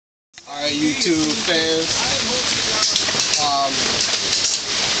right, YouTube fans.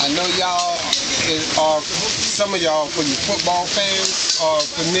 I know y'all are, some of y'all, for you football fans, are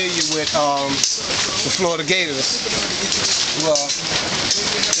familiar with the Florida Gators. Well,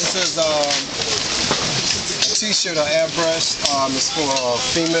 this is a t-shirt or Airbrush. It's for a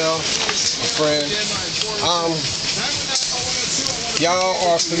female, a friend.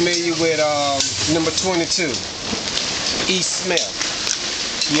 Y'all are familiar with number 22, E. Smith.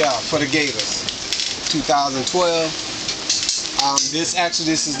 Yeah, for the Gators. 2012.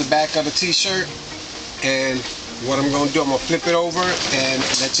 This is the back of the t-shirt, and what I'm going to do, I'm going to flip it over and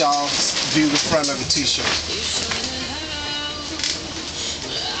let y'all view the front of the t-shirt.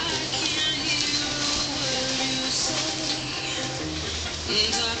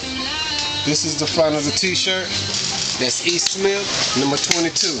 This is the front of the t-shirt. That's E. Smith, number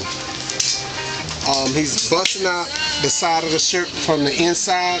 22. He's busting out the side of the shirt from the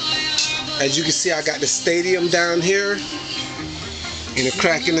inside. As you can see, I got the stadium down here and a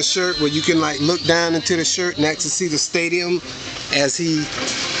crack in the shirt where you can like look down into the shirt and actually see the stadium as he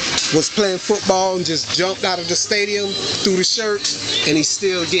was playing football and just jumped out of the stadium through the shirt, and he's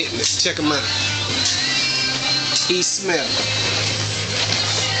still getting it. Check him out. E. Smith.